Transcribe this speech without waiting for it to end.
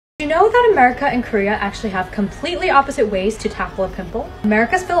You know that America and Korea actually have completely opposite ways to tackle a pimple?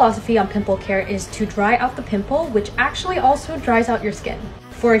 America's philosophy on pimple care is to dry out the pimple, which actually also dries out your skin.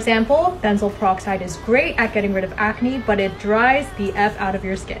 For example, benzoyl peroxide is great at getting rid of acne, but it dries the F out of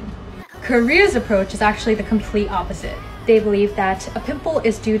your skin. Korea's approach is actually the complete opposite. They believe that a pimple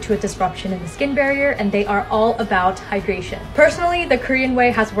is due to a disruption in the skin barrier, and they are all about hydration. Personally, the Korean way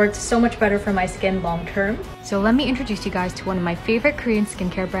has worked so much better for my skin long term. So let me introduce you guys to one of my favorite Korean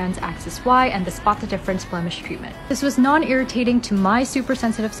skincare brands, Axis Y, and the Spot the Difference Blemish Treatment. This was non-irritating to my super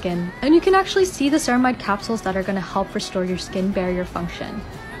sensitive skin, and you can actually see the ceramide capsules that are going to help restore your skin barrier function.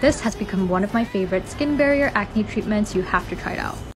 This has become one of my favorite skin barrier acne treatments. You have to try it out.